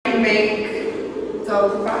make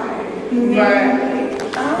those fine.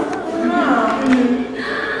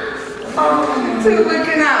 But two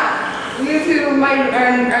looking out. You two might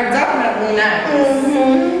are definitely nice.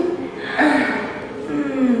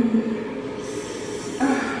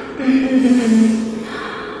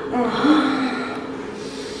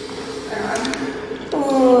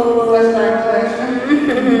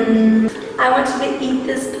 I want you to eat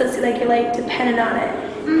this pussy like your life depended on it.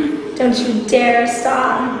 Don't you dare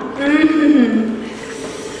stop.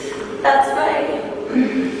 That's right.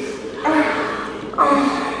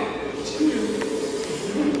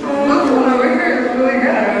 This one over here is really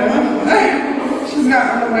good. She's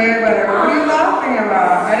gotten way better. What are you laughing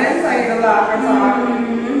about? I didn't tell you to laugh or talk.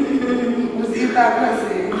 Just eat that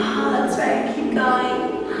pussy. Oh, that's right. Keep going.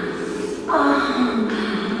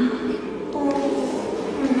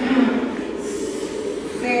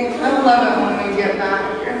 See, I love it when we get back.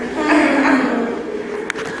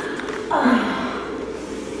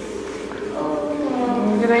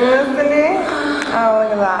 Getting this, Cindy? Oh,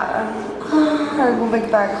 look at that. How to lick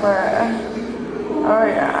that clit. Oh,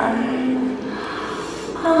 yeah.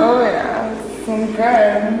 Oh, yeah. Seems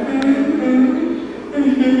good.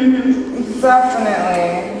 Definitely.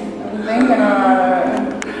 I'm thinking about it.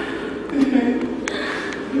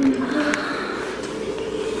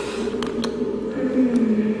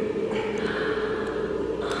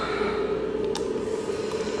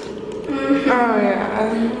 Oh,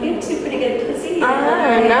 yeah. You have two pretty good pussy. I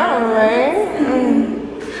know, right?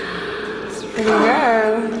 It's pretty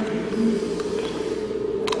good.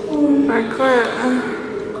 My clit.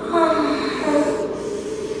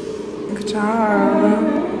 Good job.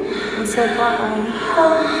 It's so fun.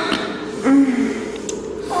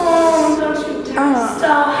 Oh, don't you dare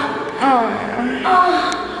stop. Oh, yeah.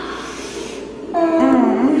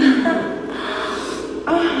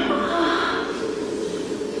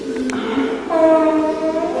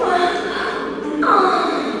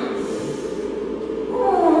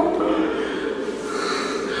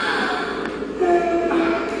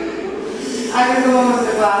 I was the one with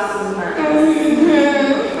the glasses, Mark.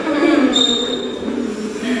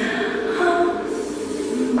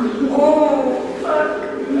 Oh, fuck.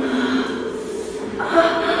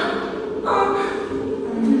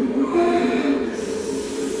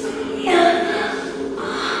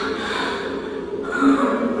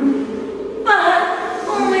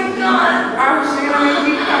 Oh my god. Are she gonna make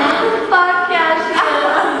me come? Fuck yeah, she is.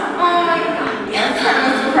 Oh my god. That's kind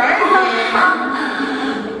of surprising.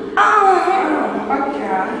 Fuck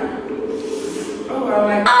yeah. Oh, I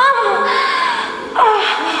like that.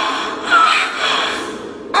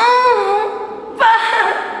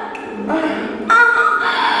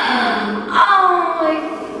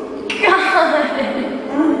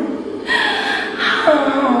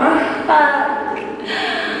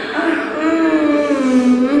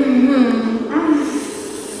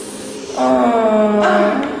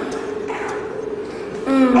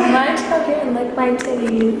 My tucker and lick my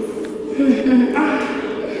titties.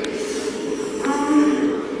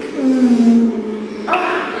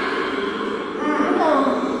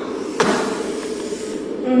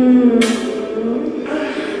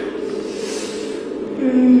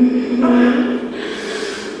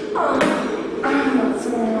 That's so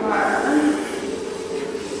hot.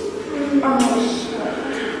 Oh, shit.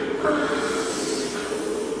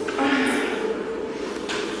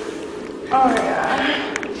 Oh, yeah.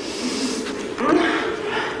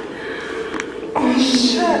 Oh,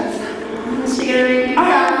 shit. Is she gonna make you Oh,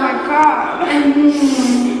 my God.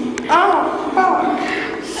 Oh, fuck.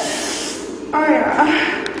 Oh,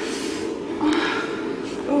 yeah.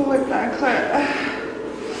 Oh, with that clit.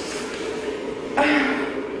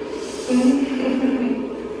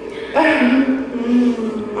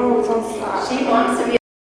 Oh, it's all sad. She wants to be.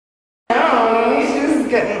 No, she's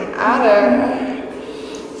getting at it.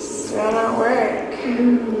 She's doing that work.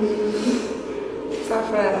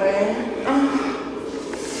 Definitely.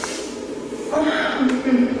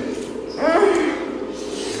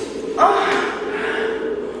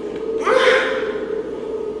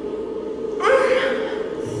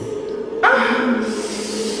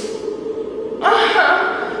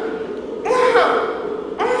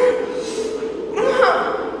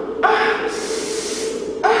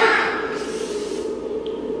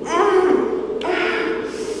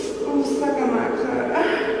 I'm stuck in my clit.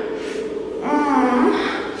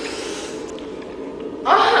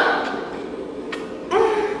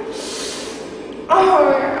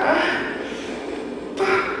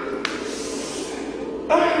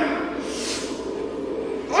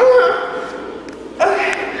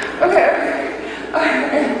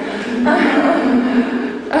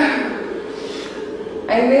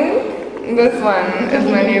 I think think this one is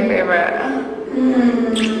my new favorite.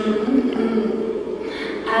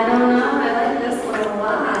 I don't know. I like this one a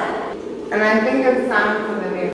lot. And I think it's time for